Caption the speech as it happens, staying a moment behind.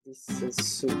This is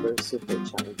super, super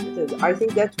challenging. I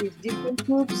think that with different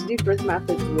groups, different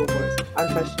methods will work. I'm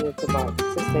passionate about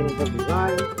sustainable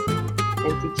design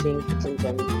and teaching in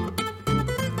general.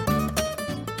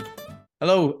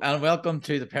 Hello and welcome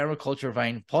to the Permaculture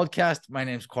Vine podcast. My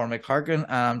name is Cormac Harkin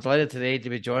and I'm delighted today to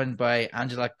be joined by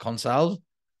Ângela Gonçalves.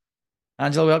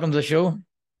 Ângela, welcome to the show.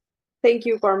 Thank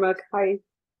you, Cormac. Hi.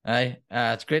 Hi,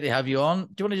 it's great to have you on.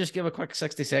 Do you want to just give a quick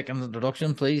 60-second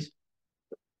introduction, please?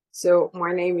 So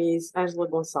my name is Ângela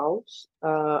Gonçalves.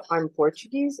 I'm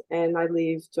Portuguese and I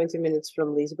live 20 minutes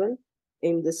from Lisbon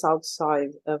in the south side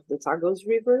of the Tagus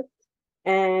River.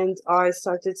 And I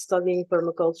started studying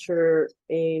permaculture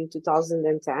in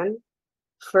 2010.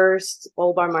 First,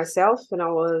 all by myself, and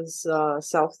I was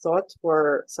self-taught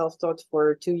for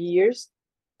 2 years.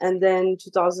 And then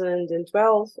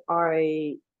 2012,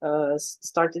 I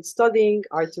started studying.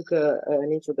 I took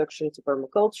an introduction to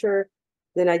permaculture.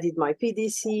 Then I did my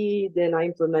PDC. Then I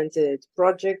implemented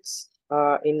projects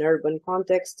in urban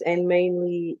context, and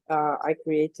mainly I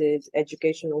created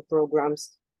educational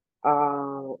programs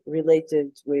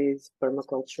related with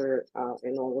permaculture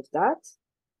and all of that.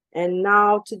 And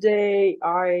now today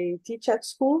I teach at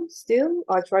school still.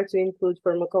 I try to include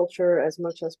permaculture as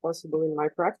much as possible in my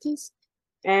practice.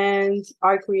 And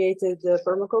I created the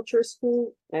permaculture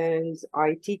school and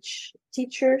I teach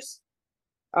teachers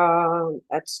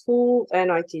at school, and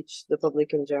I teach the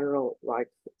public in general, like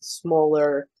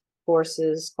smaller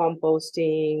courses,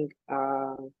 composting,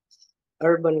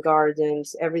 urban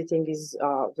gardens. Everything is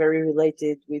very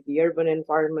related with the urban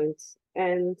environment.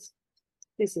 And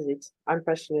this is it. I'm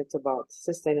passionate about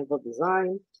sustainable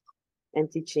design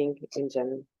and teaching in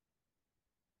general.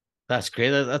 That's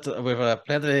great. We've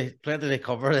plenty to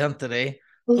cover then today.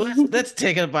 So let's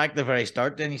take it back to the very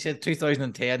start. Then you said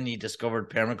 2010 you discovered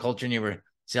permaculture and you were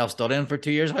self-studying for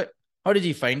 2 years. How did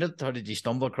you find it? How did you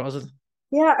stumble across it?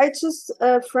 Yeah, it's just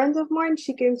a friend of mine.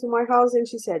 She came to my house and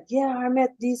she said, "Yeah, I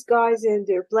met these guys and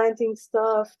they're planting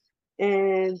stuff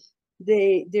and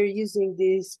they're using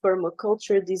this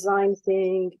permaculture design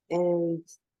thing, and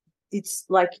it's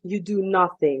like you do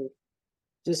nothing.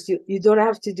 Just you don't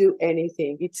have to do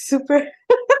anything. It's super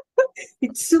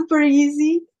it's super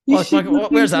easy. Where's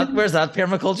that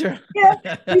permaculture?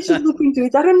 Yeah, you should look into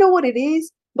it. I don't know what it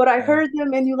is, but I heard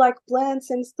them and you like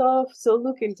plants and stuff, so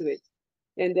look into it."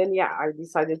 And then, yeah, I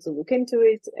decided to look into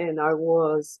it, and I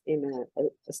was in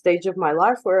a stage of my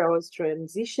life where I was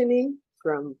transitioning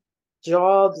from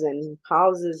jobs and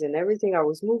houses and everything. I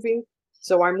was moving.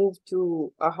 So I moved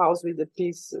to a house with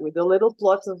a little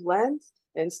plot of land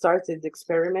and started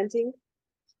experimenting.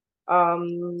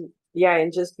 Yeah,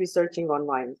 and just researching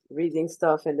online, reading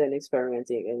stuff and then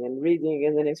experimenting, and then reading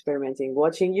and then experimenting,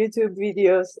 watching YouTube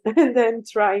videos and then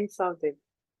trying something.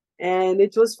 And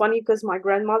it was funny because my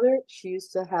grandmother, she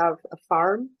used to have a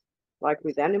farm, like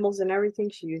with animals and everything.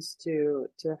 She used to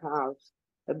have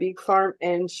a big farm,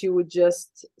 and she would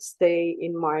just stay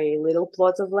in my little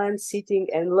plot of land sitting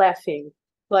and laughing.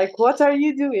 Like, "What are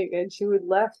you doing?" And she would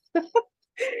laugh.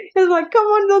 It's like, "Come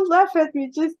on, don't laugh at me,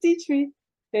 just teach me."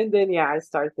 And then, yeah, I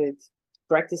started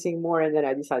practicing more, and then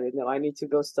I decided, no, I need to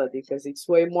go study because it's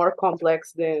way more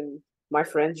complex than my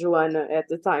friend Joanna at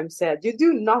the time said. You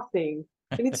do nothing,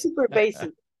 and it's super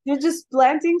basic. You're just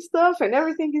planting stuff and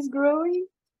everything is growing.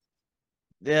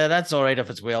 Yeah, that's all right if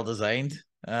it's well designed.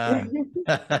 I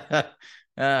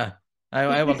want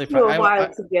It takes you a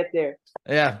while to get there.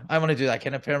 Yeah, I want to do that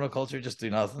kind of permaculture. Just do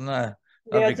nothing. That'd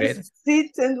be great. Just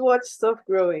sit and watch stuff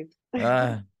growing.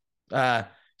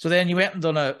 So then you went and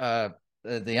done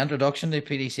the introduction to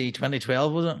PDC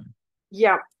 2012, was it?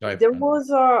 Yeah, there's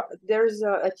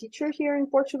a teacher here in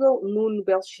Portugal, Nuno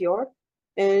Belchior,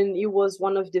 and he was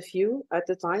one of the few at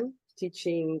the time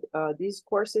teaching these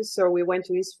courses. So we went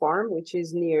to his farm, which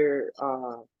is near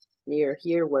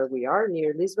here where we are,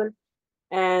 near Lisbon,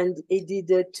 and he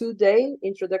did a 2-day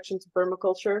introduction to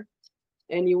permaculture,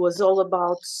 and it was all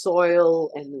about soil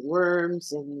and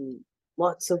worms and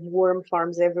lots of worm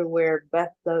farms everywhere,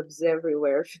 bathtubs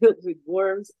everywhere filled with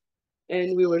worms.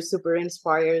 And we were super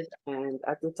inspired. And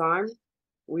at the time,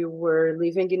 we were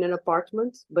living in an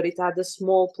apartment, but it had a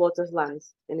small plot of land,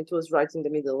 and it was right in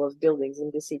the middle of buildings in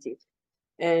the city.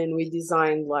 And we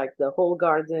designed like the whole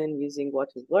garden using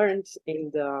what we learned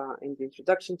in the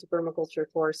introduction to permaculture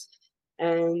course.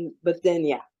 But then,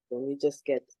 yeah, then we just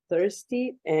get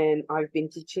thirsty, and I've been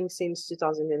teaching since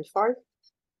 2005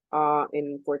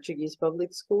 in Portuguese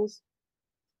public schools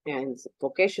and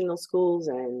vocational schools,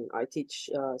 and I teach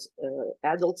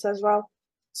adults as well.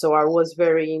 So I was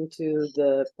very into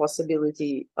the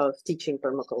possibility of teaching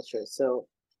permaculture. So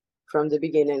from the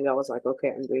beginning, I was like, okay,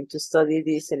 I'm going to study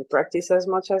this and practice as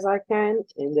much as I can.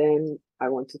 And then I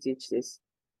want to teach this.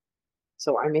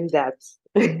 So I'm in that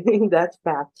in that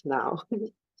path now.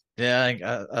 Yeah, I think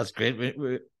that's great.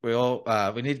 We all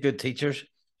we need good teachers.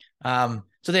 So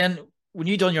then when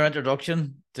you done your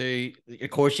introduction to your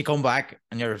course, you come back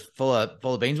and you're full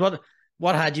of beans.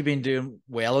 What had you been doing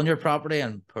well on your property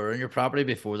and poor on your property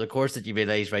before the course that you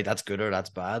realized, right, that's good or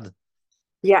that's bad?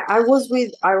 Yeah,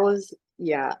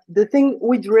 yeah. The thing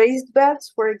with raised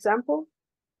beds, for example,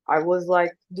 I was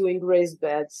like doing raised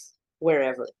beds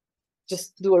wherever.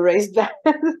 Just do a raised bed.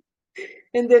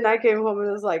 And then I came home and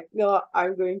I was like, no,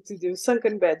 I'm going to do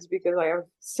sunken beds because I have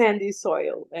sandy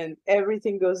soil and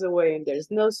everything goes away and there's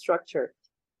no structure.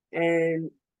 And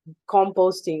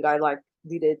composting, I like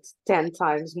did it 10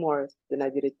 times more than I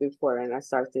did it before. And I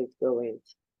started going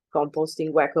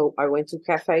composting wacko. I went to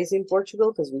cafes in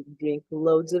Portugal because we drink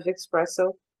loads of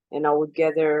espresso, and I would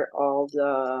gather all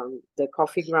the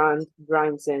coffee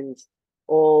grinds and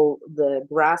all the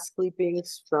grass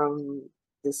clippings from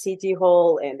the city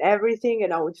hall and everything,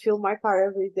 and I would fill my car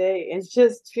every day and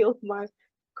just fill my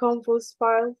compost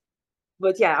pile.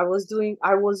 But yeah, I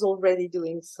was already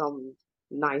doing some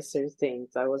nicer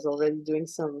things. I was already doing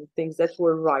some things that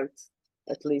were right,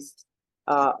 at least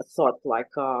thought.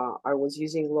 Like I was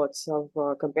using lots of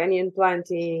companion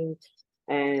planting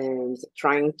and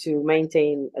trying to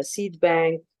maintain a seed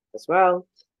bank as well.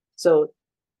 So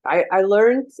I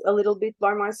learned a little bit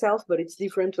by myself, but it's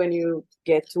different when you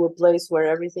get to a place where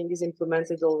everything is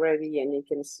implemented already and you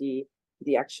can see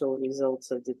the actual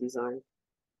results of the design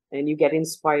and you get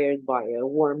inspired by a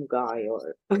warm guy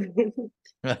or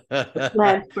a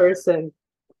plant person.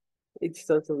 It's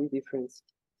totally different.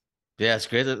 Yeah, it's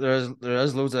great. There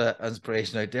is loads of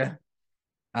inspiration out there.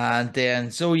 And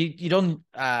then, so you done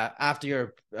after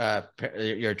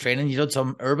your training, you done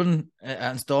some urban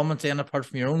installments then apart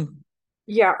from your own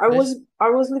Yeah, place. I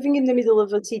was living in the middle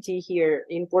of a city here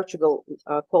in Portugal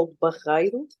called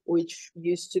Barreiro, which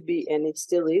used to be and it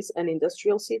still is an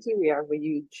industrial city. We have a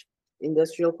huge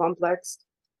industrial complex,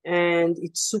 and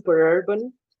it's super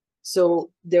urban.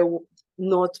 So there were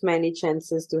not many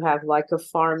chances to have like a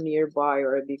farm nearby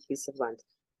or a big piece of land.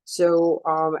 So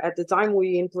at the time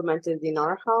we implemented in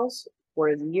our house for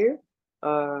a year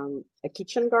a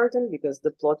kitchen garden because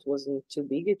the plot wasn't too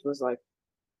big. It was like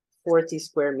 40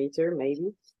 square meter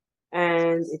maybe,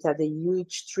 and it had a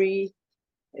huge tree.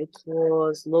 It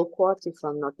was loquat, if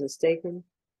I'm not mistaken.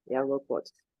 Yeah, loquat.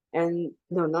 And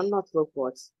no, not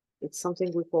loquat. It's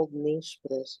something we call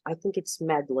ninspres. I think it's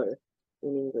medlar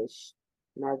in English.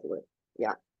 Medlar.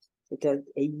 Yeah, it had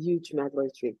a huge medlar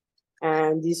tree.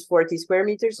 And these 40 square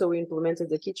meters, so we implemented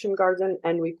the kitchen garden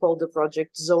and we called the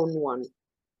project Zone 1.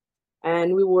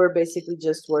 And we were basically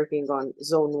just working on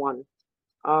Zone 1.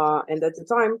 And at the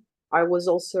time, I was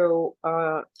also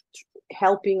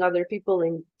helping other people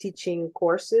in teaching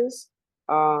courses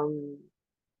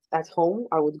at home.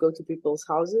 I would go to people's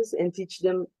houses and teach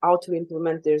them how to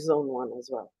implement their Zone 1 as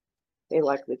well. They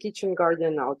like the kitchen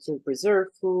garden, how to preserve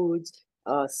foods,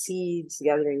 seeds,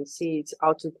 gathering seeds,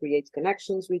 how to create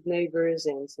connections with neighbors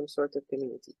and some sort of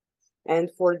community. And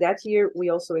for that year, we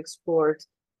also explored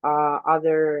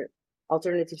other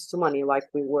alternatives to money, like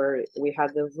we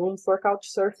had the room for couch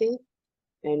surfing,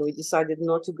 and we decided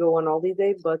not to go on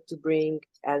holiday, but to bring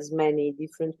as many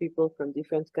different people from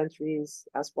different countries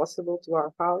as possible to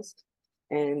our house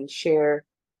and share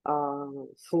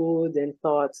food and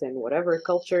thoughts and whatever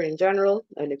culture in general.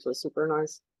 And it was super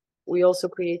nice. We also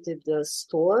created the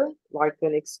store, like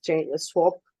an exchange, a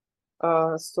swap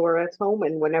store at home.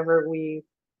 And whenever we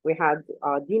had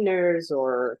dinners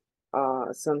or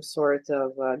some sort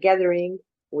of gathering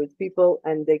with people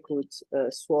and they could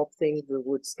swap things, we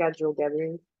would schedule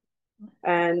gathering.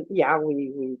 And yeah,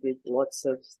 we did lots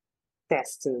of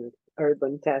testing,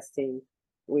 urban testing.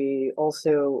 We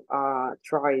also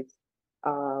tried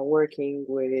working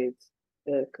with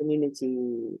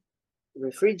community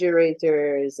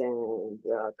refrigerators and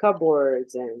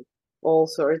cupboards and all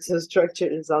sorts of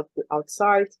structures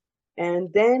outside.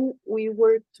 And then we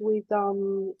worked with,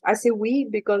 I say we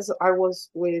because I was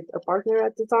with a partner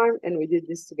at the time and we did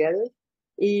this together.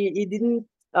 He didn't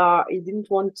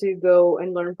want to go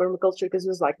and learn permaculture because he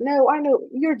was like, no, I know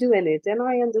you're doing it and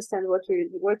I understand what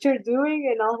you're doing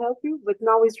and I'll help you. But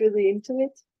now he's really into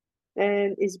it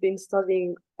and he's been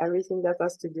studying everything that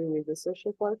has to do with the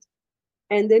social part.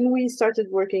 And then we started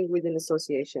working with an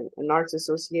association, an arts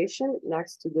association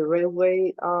next to the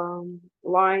railway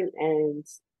line, and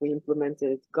we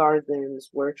implemented gardens,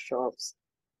 workshops,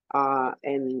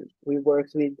 and we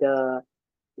worked with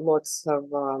lots of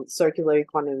circular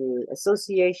economy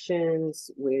associations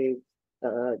with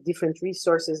different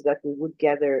resources that we would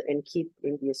gather and keep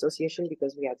in the association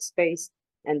because we had space.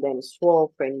 and then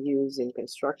swap and use in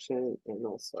construction and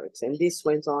all sorts. And this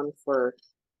went on for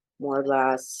more or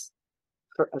less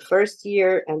for a first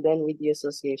year, and then with the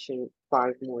association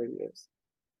 5 more years.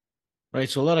 Right.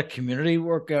 So a lot of community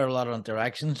work there, a lot of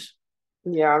interactions.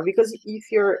 Yeah, because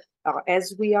if you're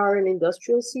as we are an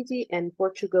industrial city, and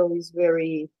Portugal is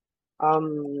very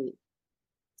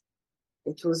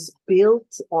it was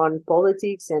built on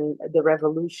politics, and the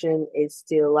revolution is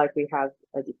still like we had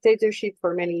a dictatorship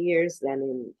for many years. Then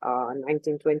in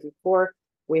 1924,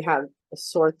 we had a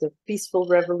sort of peaceful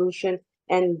revolution,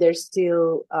 and there's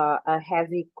still a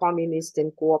heavy communist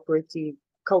and cooperative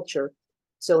culture.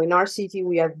 So in our city,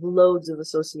 we have loads of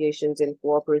associations and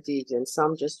cooperatives, and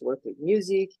some just work with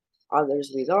music,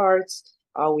 others with arts.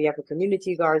 We have a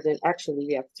community garden. Actually,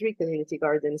 we have 3 community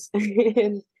gardens.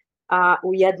 And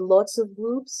we had lots of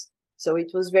groups, so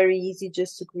it was very easy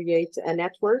just to create a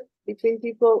network between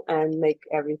people and make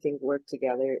everything work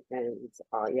together, and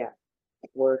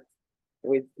work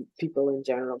with people in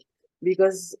general.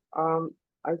 Because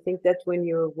I think that when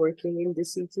you're working in the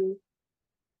city,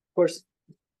 of course,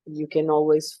 you can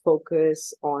always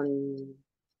focus on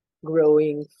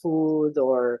growing food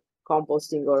or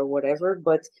composting or whatever,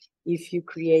 but if you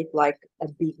create like a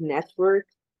big network,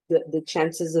 the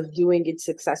chances of doing it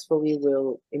successfully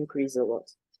will increase a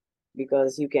lot,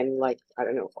 because you can, like, I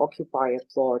don't know, occupy a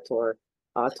plot or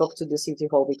talk to the city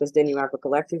hall, because then you have a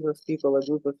collective of people, a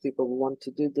group of people who want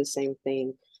to do the same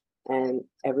thing, and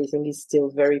everything is still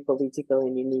very political,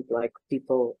 and you need like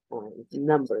people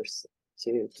numbers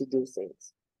to do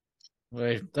things.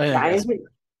 Right. Yeah,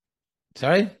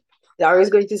 Sorry? I was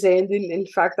going to say, and in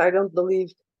fact, I don't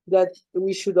believe that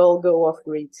we should all go off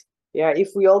grid. Yeah, if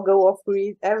we all go off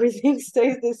grid, everything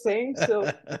stays the same.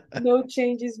 So no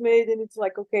change is made, and it's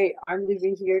like, okay, I'm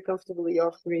living here comfortably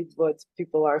off grid, but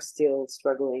people are still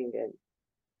struggling. And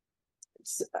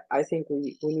I think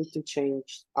we need to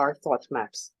change our thought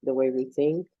maps, the way we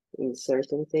think in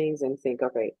certain things, and think,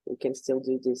 okay, we can still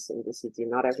do this in the city.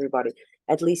 Not everybody,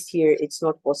 at least here, it's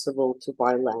not possible to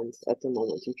buy land at the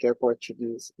moment. If you're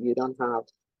Portuguese, you don't have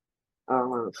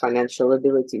financial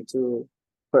ability to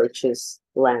purchase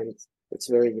land. It's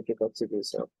very difficult to do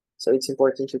so. So it's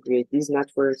important to create these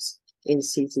networks in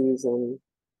cities and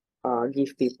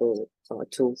give people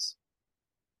tools.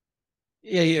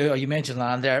 Yeah, you mentioned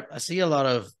land there. I see a lot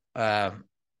of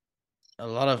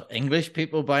English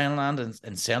people buying land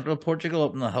in central Portugal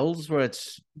up in the hills, where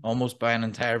it's almost buying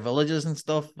entire villages and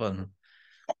stuff. And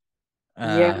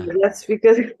Yeah, that's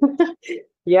because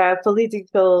yeah,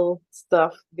 political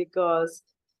stuff. Because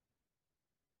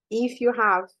if you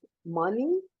have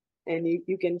money, and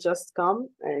you can just come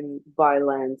and buy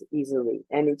land easily,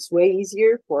 and it's way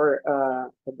easier for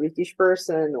a British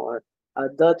person or a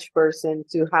Dutch person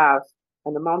to have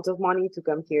an amount of money to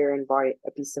come here and buy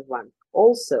a piece of land.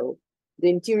 Also, the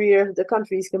interior of the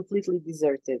country is completely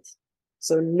deserted,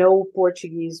 so no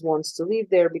Portuguese wants to live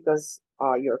there, because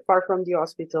you're far from the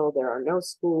hospital, there are no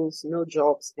schools, no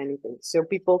jobs, anything. So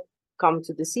people come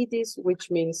to the cities,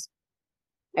 which means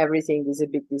everything is a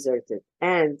bit deserted.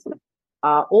 And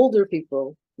older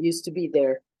people used to be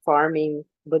there farming,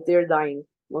 but they're dying,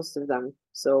 most of them.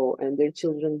 So, and their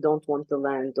children don't want the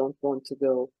land, don't want to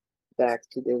go back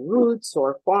to their roots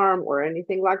or farm or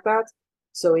anything like that.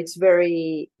 So it's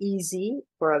very easy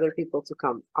for other people to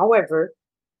come. However,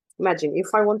 imagine if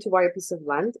I want to buy a piece of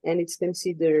land and it's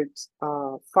considered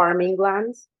farming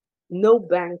land, no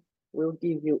bank will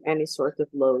give you any sort of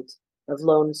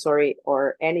loan, sorry,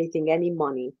 or anything, any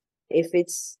money. If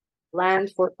it's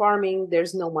land for farming,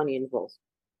 there's no money involved,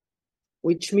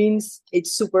 which means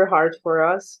it's super hard for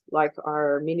us. Like,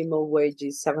 our minimum wage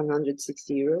is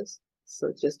 760 euros.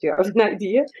 So just to have an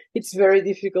idea, it's very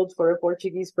difficult for a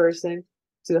Portuguese person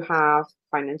to have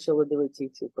financial ability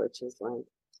to purchase land.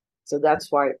 So that's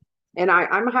why, and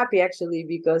I'm happy actually,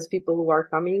 because people who are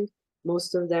coming,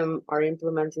 most of them are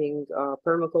implementing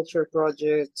permaculture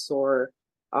projects, or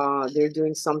they're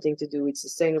doing something to do with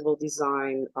sustainable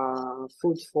design,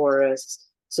 food forests.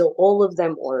 So all of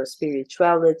them, or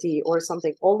spirituality or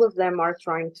something, all of them are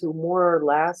trying to more or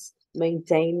less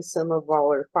maintain some of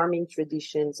our farming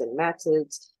traditions and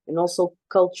methods, and also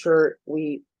culture.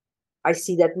 I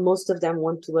see that most of them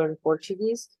want to learn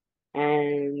Portuguese,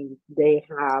 and they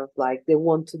have, like, they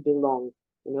want to belong.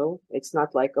 It's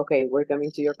not like, okay, we're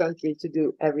coming to your country to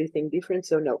do everything different.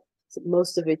 So no, so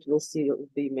most of it will still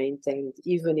be maintained,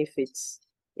 even if it's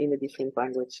in a different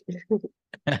language.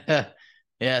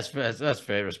 Yeah, that's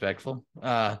very respectful.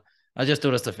 I just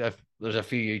noticed there's a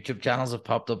few YouTube channels that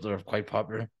popped up that are quite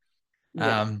popular.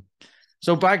 Yeah.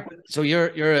 So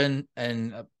you're in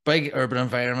a big urban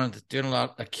environment, doing a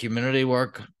lot of community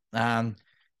work.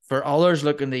 For others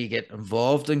looking to get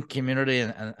involved in community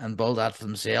and build that for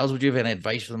themselves, would you have any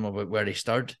advice for them about where they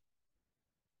start?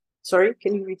 Sorry,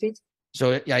 can you repeat?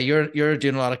 So yeah, you're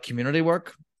doing a lot of community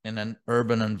work in an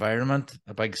urban environment,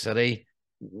 a big city.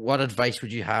 What advice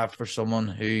would you have for someone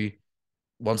who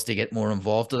wants to get more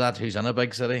involved in that, who's in a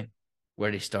big city?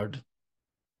 Where do you start?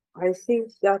 I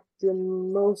think that the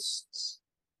most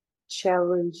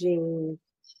challenging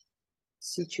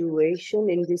situation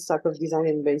in this type of design,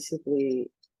 and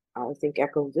basically I think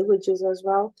eco villages as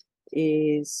well,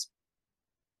 is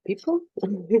people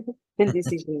and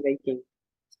decision making.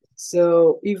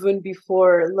 So even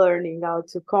before learning how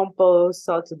to compost,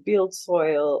 how to build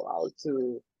soil, how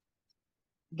to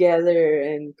gather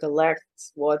and collect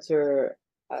water,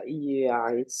 yeah,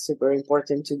 it's super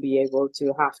important to be able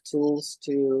to have tools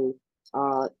to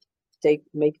uh,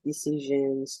 make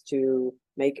decisions, to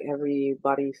make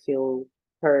everybody feel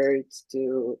heard,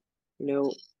 to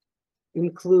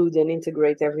include and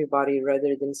integrate everybody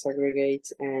rather than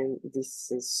segregate. And this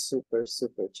is super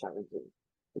challenging.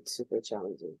 It's super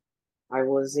challenging. I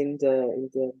was in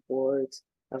the board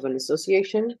of an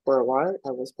association for a while.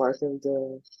 I was part of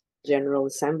the general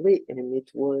assembly, and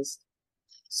it was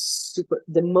super.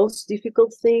 The most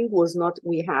difficult thing was not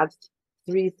we had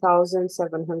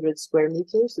 3,700 square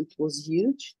meters. It was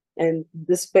huge, and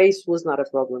the space was not a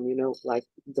problem. Like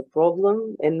the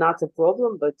problem, and not a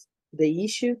problem, but the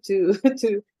issue to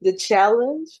to the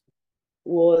challenge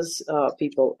was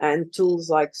people and tools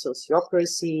like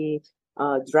sociocracy,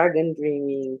 dragon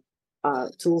dreaming,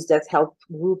 tools that help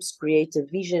groups create a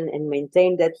vision and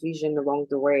maintain that vision along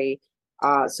the way.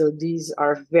 So these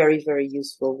are very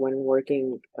useful when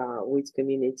working with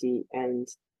community, and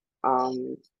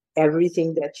um,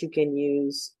 everything that you can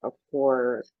use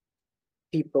for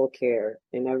people care,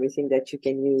 and everything that you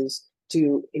can use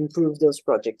to improve those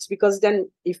projects. Because then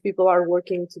if people are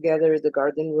working together, the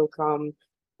garden will come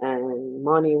and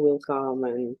money will come,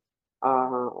 and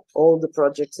all the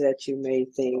projects that you may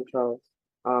think of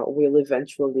will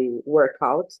eventually work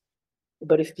out.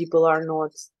 But if people are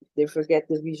not, they forget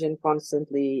the vision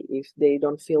constantly, if they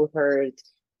don't feel heard,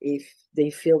 if they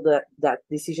feel that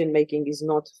decision making is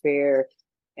not fair,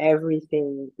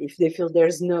 everything, if they feel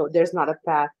there's not a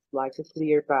path, like a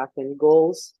clear path and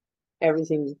goals,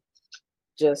 everything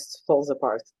just falls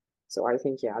apart. So I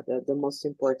think, yeah, the most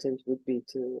important would be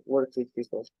to work with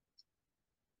people.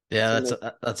 Yeah, Make,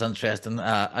 that's interesting.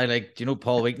 I like, do you know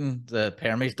Paul Wheaton, the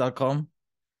permies.com?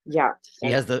 yeah.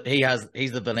 He's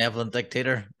the benevolent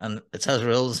dictator, and it's his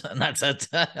rules, and that's it.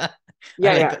 I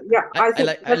Yeah, like yeah, that. yeah. I think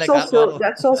I that's like that also model.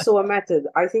 that's also a method.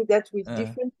 I think that with Uh,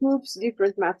 different groups,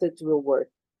 different methods will work.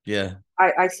 yeah.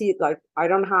 I see it like I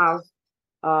don't have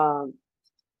um,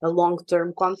 a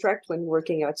long-term contract when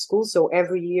working at school. So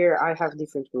every year I have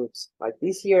different groups. Like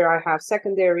this year I have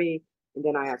secondary, and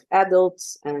then I have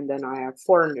adults, and then I have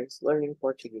foreigners learning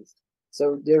Portuguese. So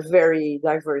they're very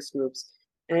diverse groups.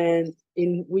 And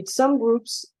in with some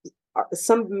groups,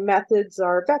 some methods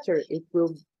are better. It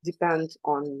will depend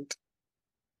on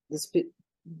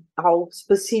how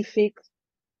specific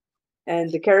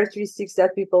and the characteristics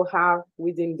that people have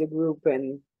within the group,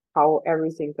 and how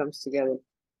everything comes together.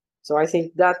 So I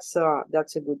think that's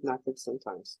a good method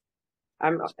sometimes.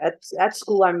 I'm at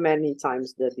school. I'm many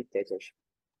times the dictatorship.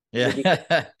 Yeah.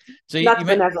 So you Not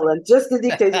might. benevolent, just the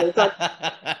dictator. It's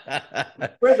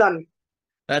like we're done.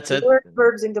 That's The it. word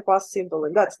verbs in the past simple,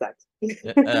 and that's that.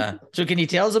 So can you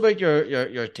tell us about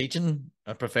your teaching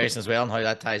profession as well, and how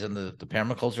that ties into the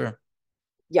permaculture?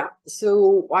 Yeah.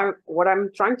 So what I'm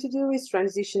trying to do is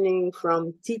transitioning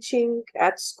from teaching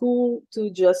at school to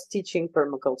just teaching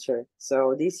permaculture.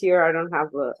 So this year I don't have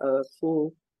a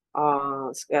full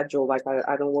schedule. Like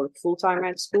I don't work full time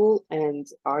at school, and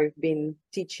I've been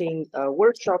teaching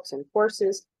workshops and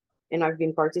courses, and I've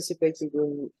been participating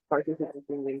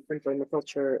in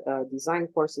permaculture design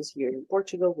courses here in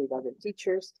Portugal with other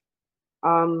teachers.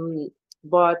 Um,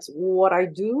 but what I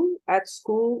do at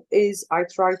school is I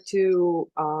try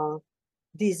to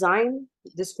design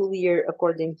the school year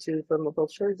according to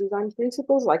permaculture design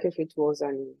principles, like if it was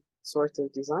any sort of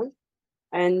design.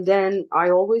 And then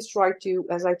I always try to,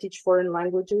 as I teach foreign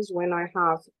languages, when I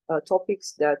have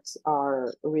topics that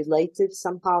are related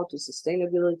somehow to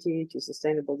sustainability, to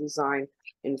sustainable design,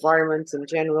 environment in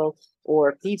general,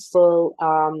 or people,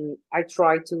 I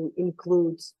try to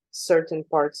include certain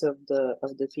parts of the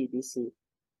PDC.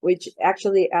 Which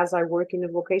actually, as I work in a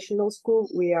vocational school,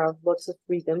 we have lots of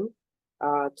freedom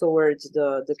towards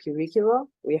the curricula.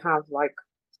 We have like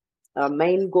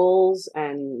main goals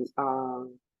and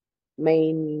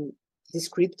main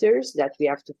descriptors that we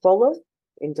have to follow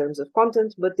in terms of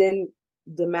content, but then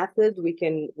the method we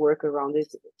can work around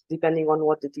it depending on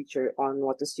what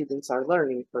the students are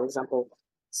learning. For example,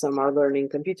 some are learning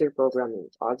computer programming,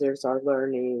 others are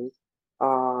learning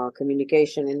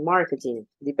communication and marketing.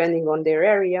 Depending on their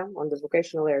area, on the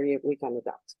vocational area, we can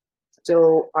adapt. So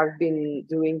I've been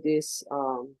doing this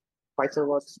quite a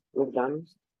lot with them.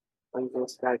 I'm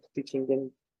just like teaching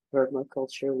them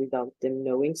permaculture without them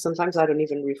knowing. Sometimes I don't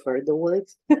even refer the word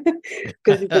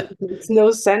because it makes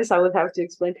no sense. I would have to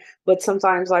explain. But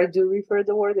sometimes I do refer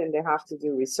the word, and they have to do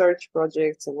research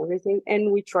projects and everything.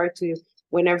 And we try to,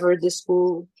 whenever the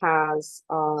school has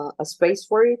a space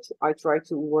for it, I try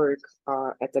to work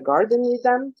at the garden with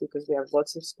them, because we have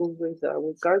lots of schools with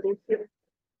gardens here.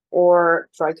 Or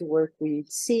try to work with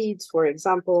seeds, for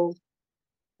example,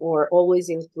 or always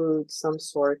include some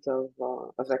sort of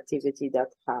activity that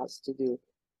has to do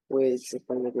with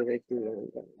sustainability and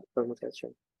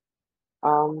permaculture.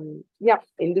 Yeah,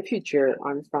 in the future,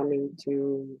 I'm planning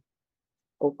to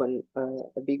open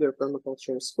a bigger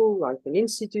permaculture school, like an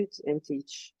institute, and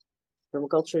teach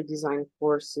permaculture design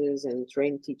courses and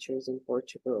train teachers in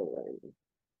Portugal. And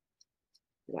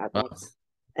yeah, that's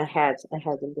ahead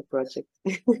in the project.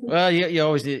 Well, we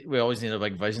always need a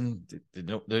big vision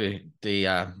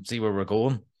to see where we're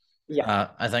going. Yeah.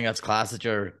 I think that's class that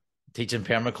you're teaching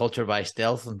permaculture by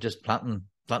stealth and just planting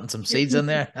some seeds in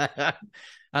there.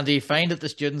 And do you find that the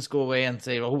students go away and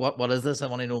say, "Oh, what is this? I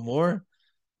want to know more"?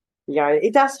 Yeah,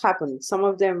 it does happen. Some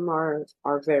of them are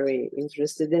very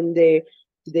interested, and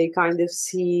they kind of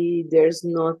see there's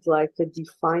not like a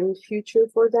defined future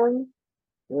for them.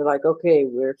 They're like, okay,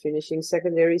 we're finishing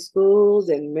secondary school,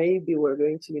 then maybe we're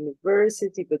going to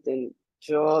university, but then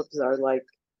jobs are like,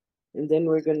 and then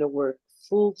we're going to work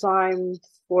full time,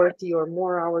 40 or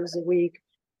more hours a week.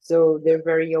 So they're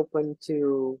very open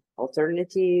to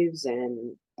alternatives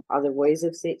and other ways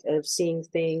of seeing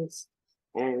things.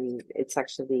 And it's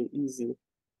actually easy.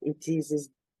 It eases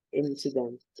into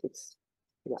them. It's,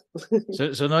 yeah.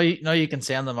 So now you can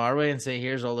send them our way and say,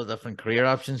 here's all the different career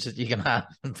options that you can have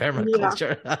in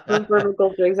permaculture. From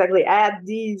permaculture, exactly. Add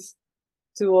these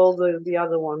to all the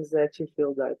other ones that you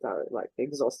feel that are like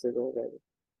exhausted already.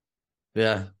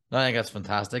 Yeah, I think that's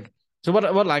fantastic. So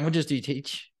what languages do you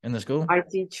teach in the school? I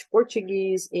teach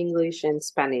Portuguese, English, and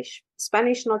Spanish.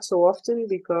 Spanish not so often,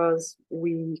 because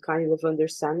we kind of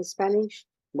understand Spanish,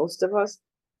 most of us.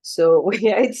 So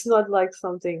yeah, it's not like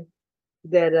something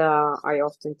that I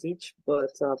often teach, but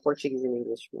Portuguese and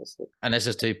English mostly. And this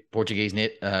is to Portuguese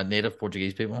native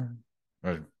Portuguese people,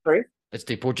 or Sorry? it's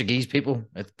the Portuguese people.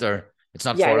 It's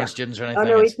not Yeah, foreign yeah. students or Oh anything.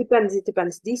 no, it depends. It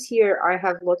depends. This year I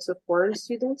have lots of foreign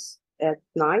students at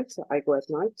night. I go at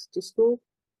night to school,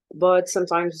 but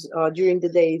sometimes during the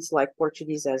day it's like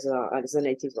Portuguese as a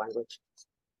native language.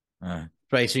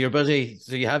 Right. So you're busy.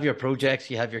 So you have your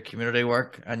projects, you have your community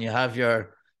work, and you have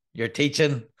your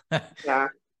teaching. Yeah.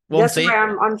 One That's thing.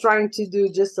 why I'm trying to do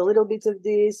just a little bit of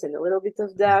this and a little bit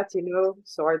of that,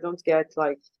 so I don't get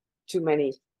like too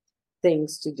many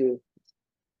things to do.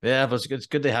 Yeah, but it's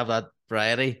good to have that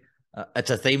variety. It's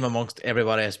a theme amongst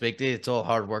everybody I speak to. It's all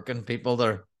hardworking people.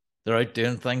 They're out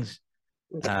doing things.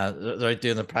 They're out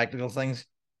doing the practical things.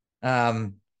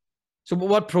 So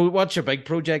what's your big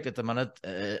project at the minute?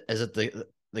 Is it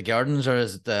the gardens, or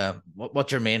is it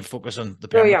what's your main focus on the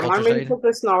So yeah, my permaculture main side?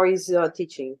 focus now is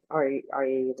teaching. I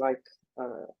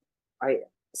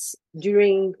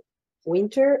during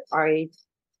winter I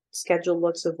schedule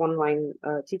lots of online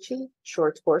teaching,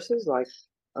 short courses like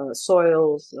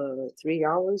soils, 3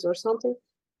 hours or something.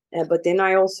 But then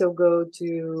I also go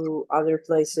to other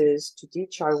places to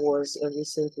teach. I was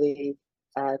recently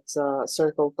at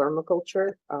Circle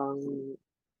Permaculture,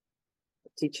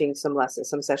 teaching some lessons,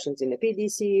 some sessions in the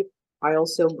PDC. I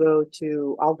also go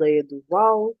to Aldeia do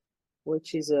Val,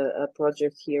 which is a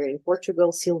project here in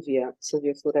Portugal, Silvia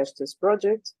Floresta's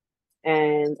project.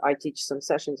 And I teach some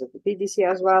sessions of the PDC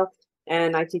as well.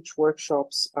 And I teach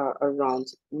workshops around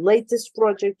latest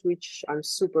project, which I'm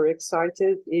super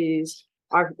excited is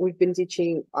I've been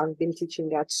teaching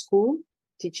at school,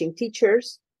 teaching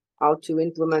teachers how to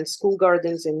implement school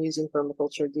gardens and using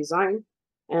permaculture design.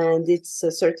 And it's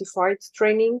a certified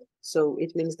training, so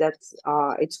it means that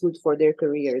it's good for their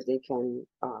career. They can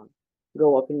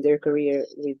go up in their career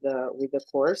with the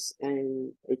course,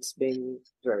 and it's been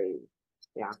very,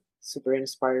 super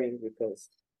inspiring because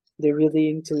they're really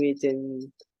into it,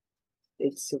 and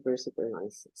it's super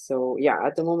nice. So yeah,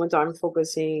 at the moment I'm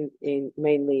focusing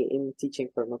mainly in teaching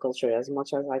permaculture as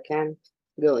much as I can,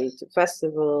 going to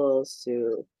festivals,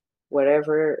 to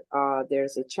wherever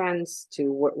there's a chance,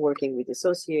 to working with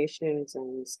associations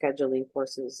and scheduling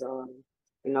courses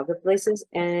in other places.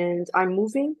 And I'm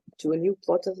moving to a new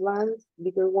plot of land,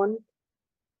 bigger one,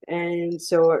 And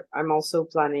so I'm also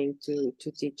planning to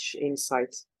teach in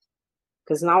site,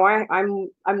 because now I'm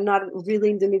not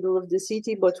really in the middle of the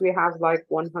city, but we have like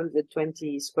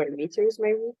 120 square meters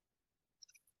maybe,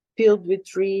 filled with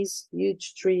trees,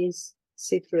 huge trees,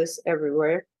 citrus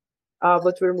everywhere.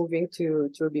 But we're moving to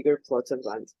a bigger plot of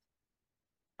land,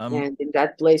 and in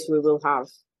that place we will have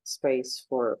space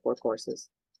for courses.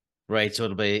 Right, so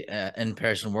it'll be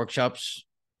in-person workshops.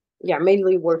 Yeah,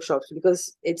 mainly workshops,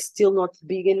 because it's still not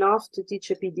big enough to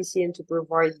teach a PDC and to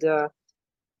provide the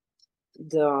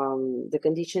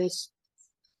conditions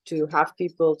to have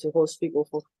people, to host people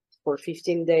for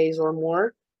 15 days or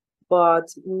more.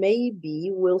 But maybe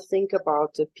we'll think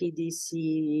about a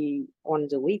PDC on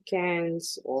the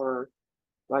weekends, or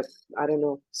like, I don't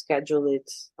know, schedule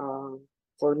it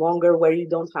for longer, where you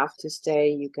don't have to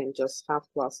stay. You can just have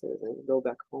classes and go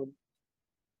back home.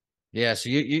 Yeah, so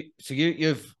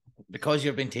you've, because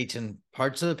you've been teaching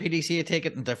parts of the PDC, you take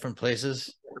it in different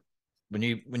places. When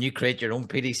you create your own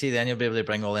PDC, then you'll be able to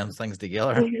bring all them things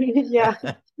together. Yeah.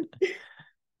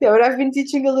 Yeah, but I've been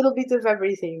teaching a little bit of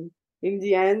everything. In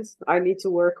the end, I need to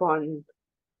work on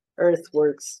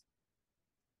earthworks,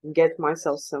 get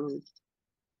myself some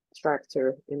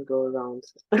tractor and go around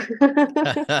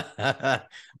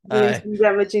doing some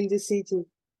damage in the city.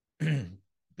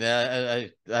 Yeah,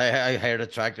 I hired a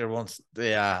tractor once,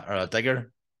 yeah, or a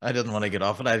digger. I didn't want to get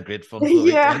off it. I had great fun for the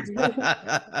Yeah.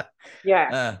 weekend.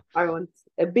 Yeah, I want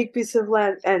a big piece of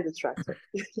land and a tractor.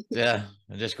 Yeah,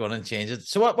 I'm just going and change it.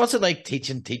 So what's it like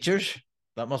teaching teachers?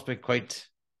 That must be quite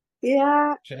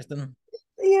Yeah, interesting.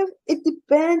 yeah, it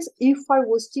depends. If I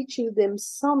was teaching them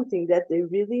something that they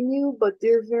really knew, but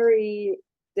they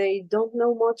don't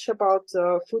know much about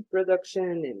food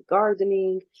production and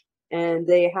gardening, and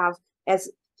they have, as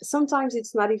sometimes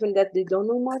it's not even that they don't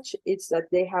know much, it's that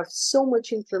they have so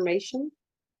much information,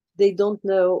 they don't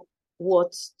know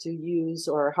what to use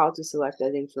or how to select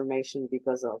that information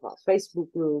because of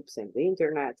Facebook groups and the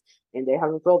internet, and they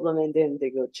have a problem and then they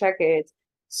go check it.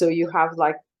 So you have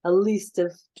like a list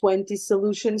of 20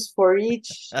 solutions for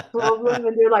each problem,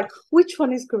 and they're like, which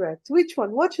one is correct? Which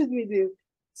one? What should we do?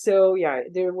 So yeah,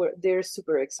 they're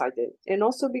super excited. And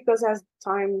also because as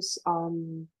times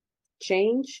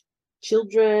change,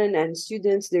 children and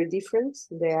students, they're different.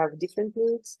 They have different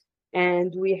needs,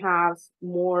 and we have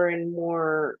more and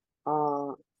more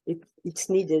it's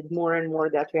needed more and more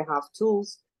that we have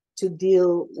tools to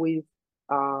deal with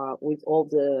all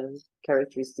the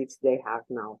characteristics they have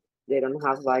now. They don't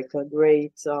have like a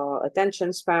great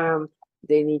attention span.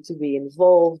 They need to be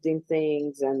involved in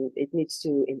things, and it needs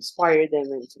to inspire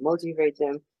them and to motivate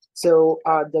them. So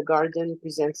the garden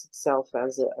presents itself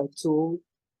as a tool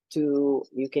to,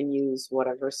 you can use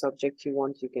whatever subject you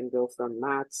want. You can go from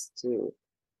maths to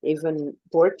even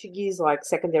Portuguese, like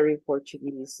secondary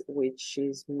Portuguese, which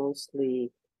is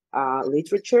mostly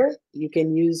literature. You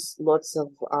can use lots of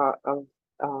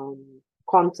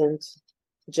content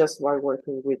just while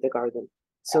working with the garden.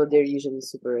 So they're usually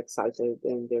super excited,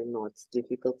 and they're not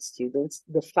difficult students.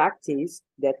 The fact is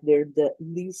that they're the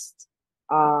least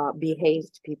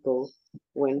behaved people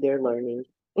when they're learning.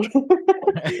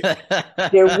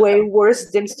 They're way worse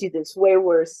than students, way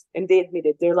worse. And they admit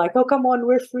it. They're like, oh, come on,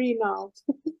 we're free now.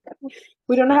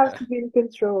 We don't have to be in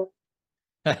control.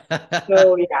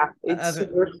 So yeah, it's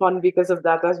super fun because of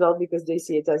that as well, because they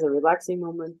see it as a relaxing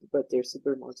moment, but they're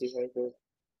super motivated.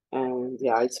 And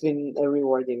yeah, it's been a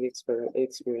rewarding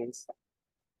experience.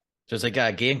 So it's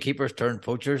like gamekeepers turned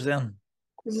poachers then.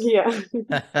 Yeah.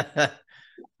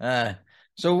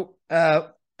 So yeah,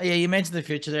 you mentioned the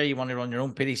future there. You want to run your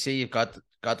own PDC. You've got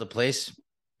the place.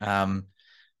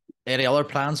 Any other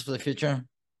plans for the future?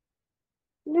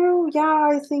 No, yeah,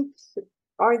 I think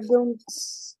I don't.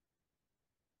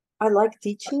 I like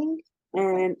teaching,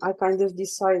 and I kind of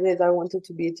decided I wanted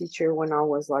to be a teacher when I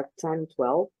was like 10,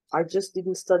 12. I just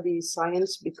didn't study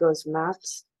science because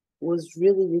maths was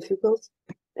really difficult.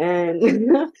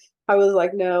 And I was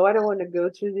like, no, I don't want to go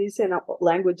through this. And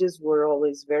languages were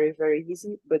always very, very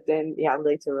easy. But then, yeah,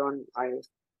 later on, I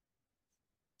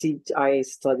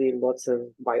studied lots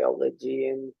of biology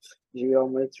and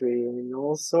geometry and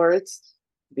all sorts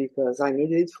because I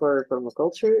needed it for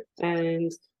permaculture. And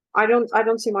I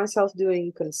don't see myself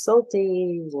doing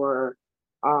consulting or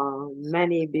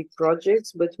many big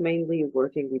projects, but mainly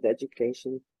working with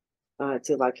education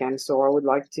till I can. So I would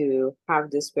like to have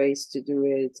the space to do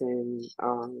it, and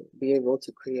be able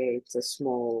to create a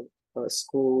small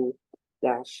school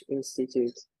dash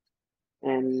institute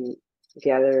and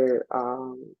gather,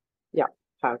 yeah,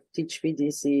 have teach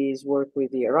PDCs, work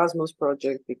with the Erasmus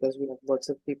project, because we have lots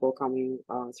of people coming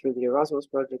through the Erasmus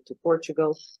project to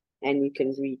Portugal. and you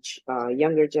can reach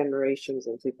younger generations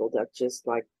and people that just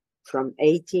like from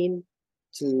 18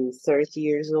 to 30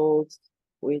 years old,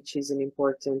 which is an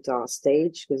important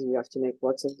stage because you have to make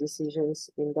lots of decisions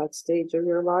in that stage of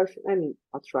your life. And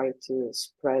I'll try to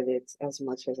spread it as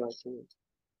much as I can,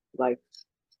 like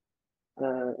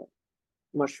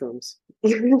mushrooms.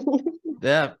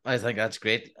 Yeah, I think that's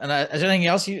great. And is there anything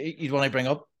else you'd want to bring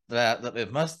up that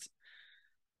we've missed?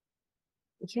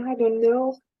 Yeah, I don't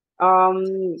know.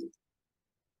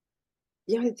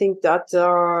 Yeah, I think that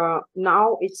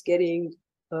now it's getting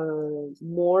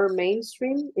more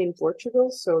mainstream in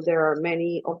Portugal, so there are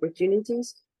many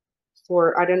opportunities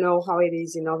for, I don't know how it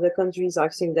is in other countries.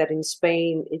 I've seen that in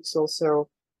Spain, it's also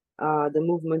the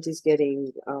movement is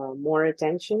getting more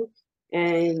attention.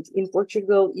 And in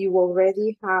Portugal, you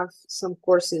already have some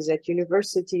courses at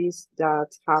universities that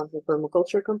have a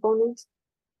permaculture component,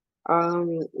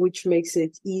 which makes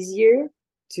it easier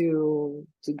to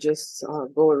just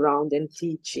go around and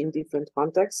teach in different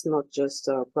contexts, not just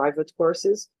private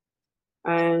courses.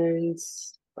 And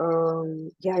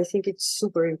yeah, I think it's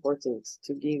super important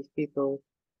to give people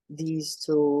these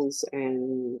tools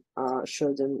and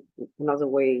show them another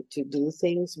way to do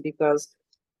things, because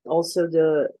also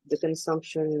the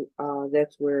consumption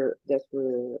that we're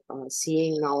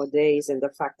seeing nowadays, and the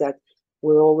fact that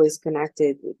we're always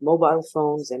connected with mobile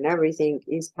phones and everything,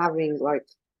 is having like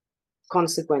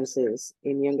consequences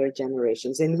in younger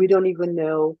generations, and we don't even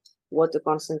know what the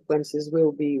consequences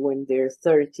will be when they're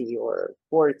 30 or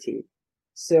 40.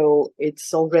 So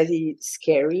it's already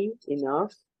scary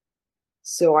enough.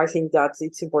 So I think that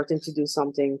it's important to do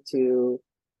something to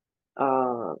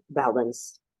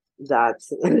balance that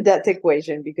that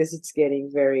equation, because it's getting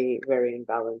very, very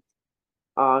imbalanced.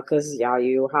 Because yeah,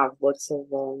 you have lots of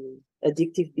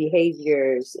addictive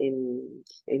behaviors in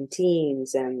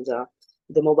teens, and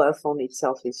the mobile phone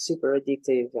itself is super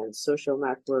addictive, and social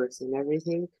networks and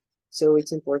everything. So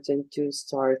it's important to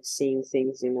start seeing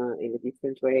things in a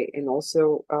different way, and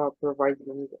also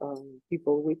providing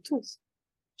people with tools,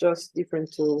 just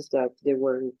different tools that they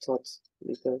weren't taught,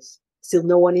 because still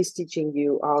no one is teaching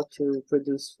you how to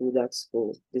produce food at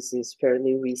school. This is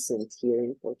fairly recent here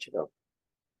in Portugal.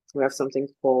 We have something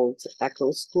called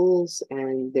eco schools,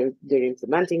 and they're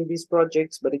implementing these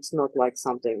projects, but it's not like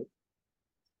something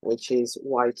which is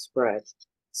widespread.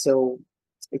 So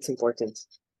it's important.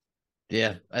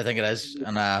 Yeah, I think it is.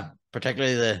 And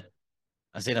particularly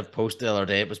I seen a post the other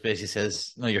day. It was basically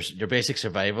says, no, your basic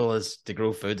survival is to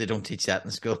grow food. They don't teach that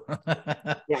in school.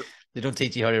 Yeah. They don't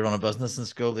teach you how to run a business in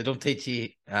school. They don't teach you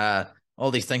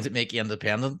all these things that make you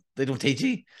independent. They don't teach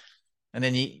you. And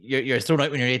then you're thrown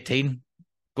out when you're 18.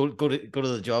 Go to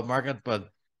the job market. But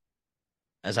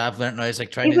as I've learned now, it's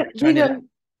like Even they trying to don't,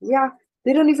 yeah,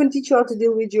 they don't even teach you how to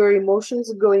deal with your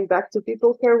emotions. Going back to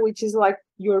people care, which is like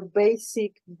your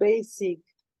basic,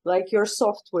 like your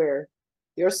software.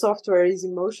 Your software is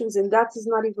emotions, and that is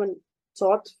not even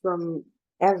taught from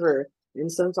ever. And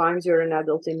sometimes you're an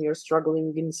adult and you're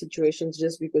struggling in situations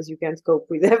just because you can't cope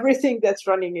with everything that's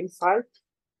running inside.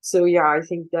 So yeah, I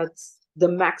think that's the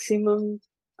maximum.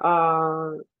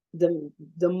 Uh,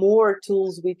 the more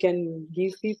tools we can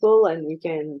give people and we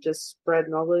can just spread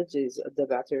knowledge, is the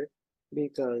better,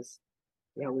 because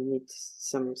yeah, we need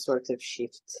some sort of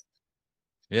shift.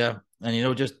 yeah,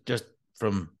 and just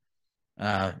from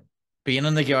uh being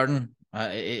in the garden,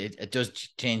 it does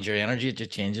change your energy. It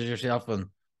just changes yourself, and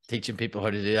teaching people how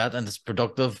to do that, and it's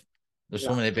productive. There's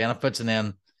so Yeah. many benefits, and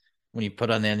then when you put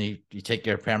on, then you take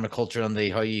your permaculture and the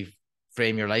how you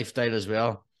frame your lifestyle as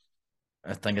well.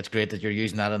 I think it's great that you're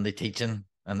using that in the teaching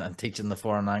and teaching the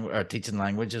foreign language or teaching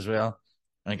language as well.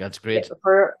 I think that's Yeah, great.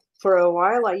 for a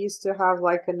while I used to have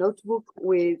like a notebook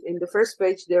with, in the first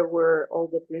page there were all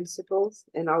the principles,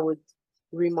 and I would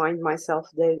remind myself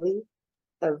daily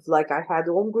of, like, I had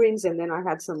home greens, and then I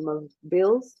had some of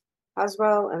bills as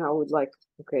well, and I would like,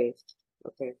 okay,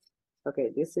 okay, okay,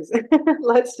 this is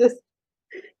let's just,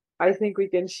 I think we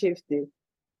can shift it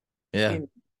Yeah, in.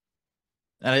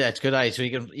 and it's good. So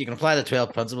you can apply the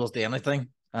 12 principles to anything.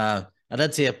 I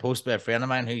did see a post by a friend of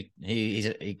mine who he's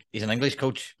an English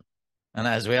coach, and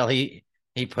as well he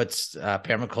puts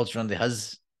permaculture into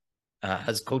his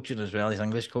coaching as well. His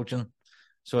English coaching,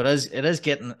 so it is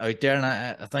getting out there, and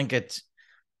I think it's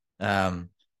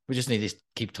we just need to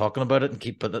keep talking about it and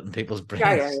keep putting it in people's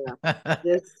Yeah, yeah, brains. yeah.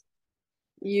 This,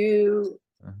 you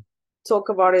talk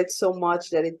about it so much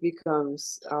that it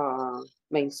becomes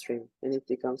mainstream, and it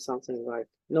becomes something like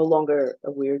no longer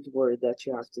a weird word that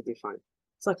you have to define.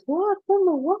 It's like, what?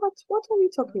 Mama, what are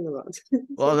you talking about?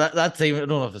 Well, that team, I don't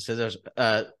know if it's scissors.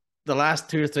 The last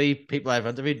two or three people I've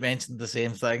interviewed mentioned the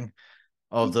same thing.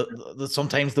 of the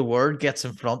sometimes the word gets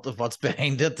in front of what's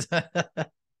behind it.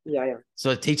 Yeah.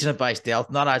 So teaching it by stealth,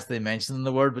 not actually mentioning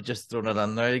the word, but just throwing it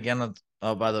in there again. And,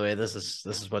 oh, by the way, this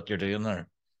is what you're doing there.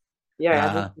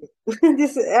 Yeah.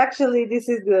 This is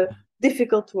the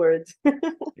difficult word.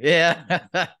 Yeah,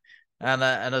 and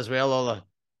as well,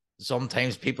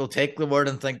 sometimes people take the word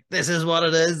and think this is what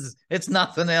it is. It's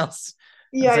nothing else.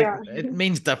 It's like it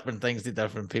means different things to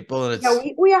different people, and Yeah,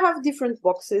 it's we have different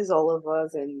boxes, all of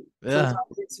us, and yeah,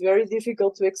 sometimes it's very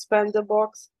difficult to expand the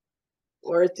box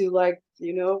or to like,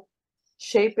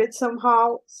 shape it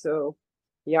somehow. So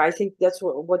yeah, I think that's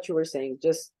what you were saying.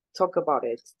 Just talk about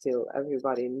it till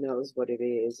everybody knows what it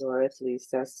is, or at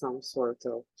least has some sort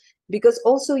of, because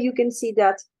also you can see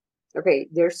that, okay,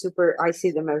 I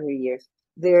see them every year.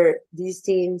 These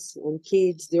teens and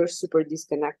kids, they're super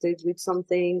disconnected with some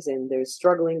things and they're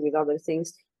struggling with other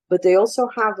things, but they also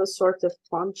have a sort of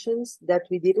conscience that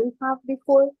we didn't have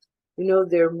before.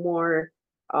 They're more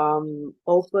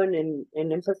open and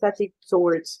empathetic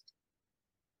towards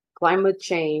climate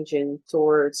change and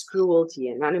towards cruelty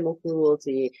and animal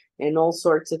cruelty and all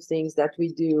sorts of things that we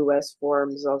do as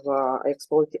forms of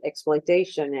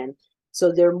exploitation. And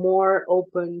so they're more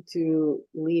open to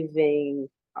living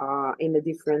in a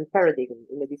different paradigm,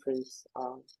 in a different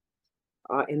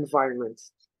environment,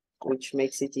 which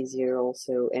makes it easier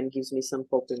also and gives me some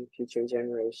hope in future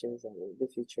generations and the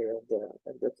future of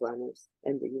the planet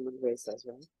and the human race as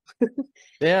well.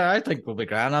 yeah. I think we'll be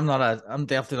grand. I'm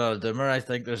definitely not a dimmer. I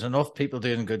think there's enough people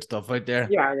doing good stuff out there.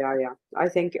 Yeah. I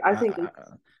think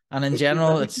And in it's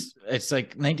general, it's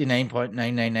like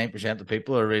 99.999% of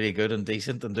people are really good and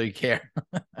decent and do care.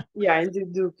 yeah, and you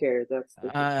do care. That's the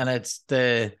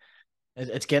thing. And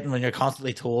it's getting when you're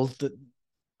constantly told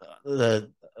that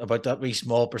about that wee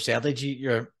small percentage,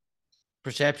 your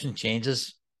perception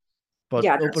changes. But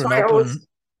Yeah, that's opening why I up always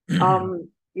and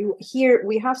you here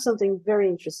we have something very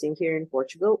interesting here in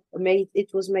Portugal.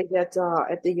 It was made at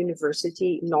the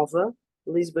university Nova,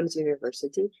 Lisbon's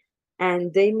university,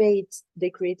 and they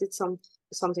created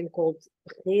something called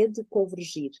Rede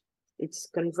Convergir. It's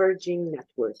converging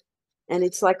network, and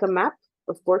it's like a map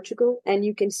of Portugal, and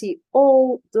you can see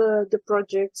all the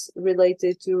projects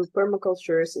related to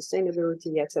permaculture,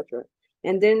 sustainability, etc.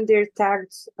 And then they're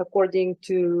tagged according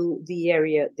to the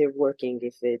area they're working,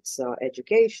 if it's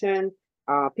education,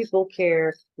 people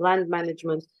care, land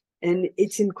management. And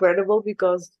it's incredible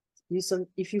because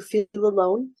if you feel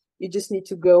alone, you just need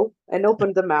to go and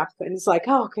open the map, and it's like,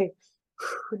 oh, okay,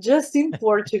 just in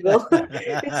Portugal.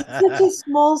 It's such a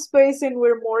small space, and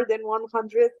we're more than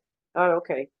 100.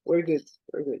 Okay, we're good.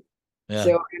 We're good. yeah,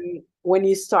 So when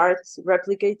you start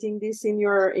replicating this in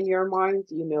your mind,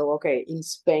 okay, in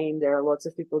Spain there are lots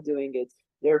of people doing it.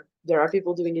 There are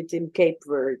people doing it in Cape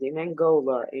Verde, in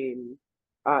Angola, in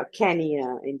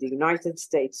Kenya, in the United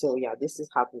States. So yeah, this is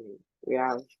happening. We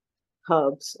have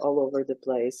hubs all over the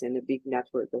place and a big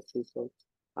network of people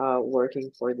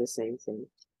working for the same thing.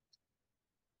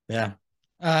 yeah.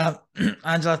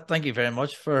 Angela, thank you very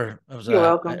much You're I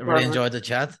welcome, really Farmer. enjoyed the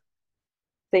chat.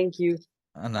 Thank you.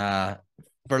 And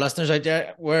for listeners out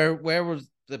there, where was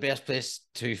the best place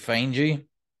to find you?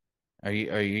 Are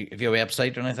you have you a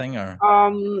website or anything or?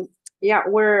 Yeah,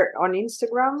 we're on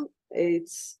Instagram.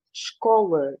 It's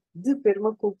Escola de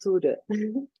Permacultura.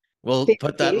 We'll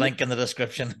put that PT, link in the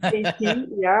description. PT,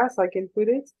 yes, I can put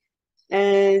it.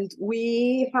 And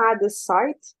we had a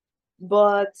site,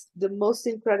 but the most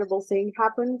incredible thing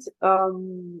happened.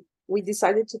 We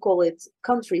decided to call it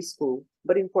Country School,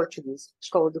 but in Portuguese,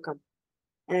 Escola do Campo.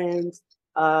 And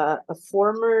a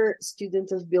former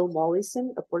student of Bill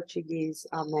Mollison, a Portuguese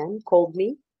man, called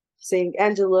me saying,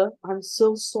 Angela, I'm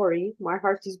so sorry, my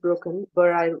heart is broken,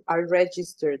 but I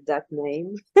registered that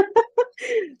name.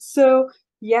 So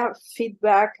yeah,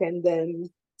 feedback and then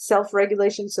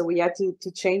self-regulation. So we had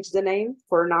to change the name.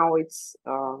 For now it's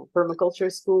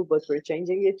Permaculture School, but we're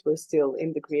changing it. We're still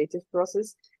in the creative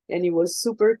process. And it was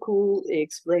super cool. He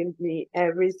explained me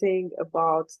everything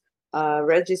about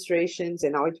registrations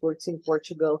and how it works in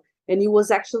Portugal. And he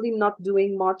was actually not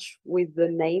doing much with the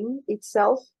name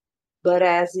itself, but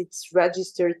as it's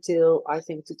registered till I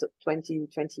think to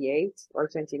 2028 or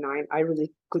 29, I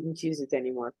really couldn't use it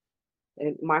anymore.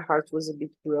 And my heart was a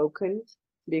bit broken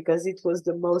because it was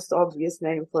the most obvious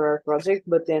name for our project.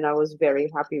 But then I was very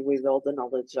happy with all the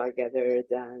knowledge I gathered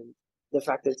and the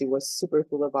fact that he was super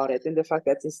cool about it and the fact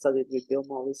that he studied with Bill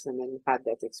Mollison and had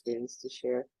that experience to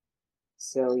share.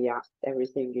 So yeah,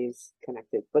 everything is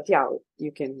connected. But yeah,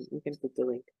 you can put the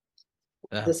link.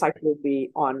 Yeah. The site will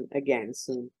be on again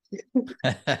soon.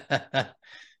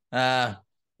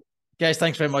 Guys,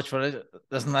 thanks very much for it.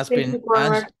 Listen, that's Thank been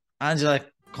you, Angela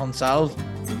Gonçalves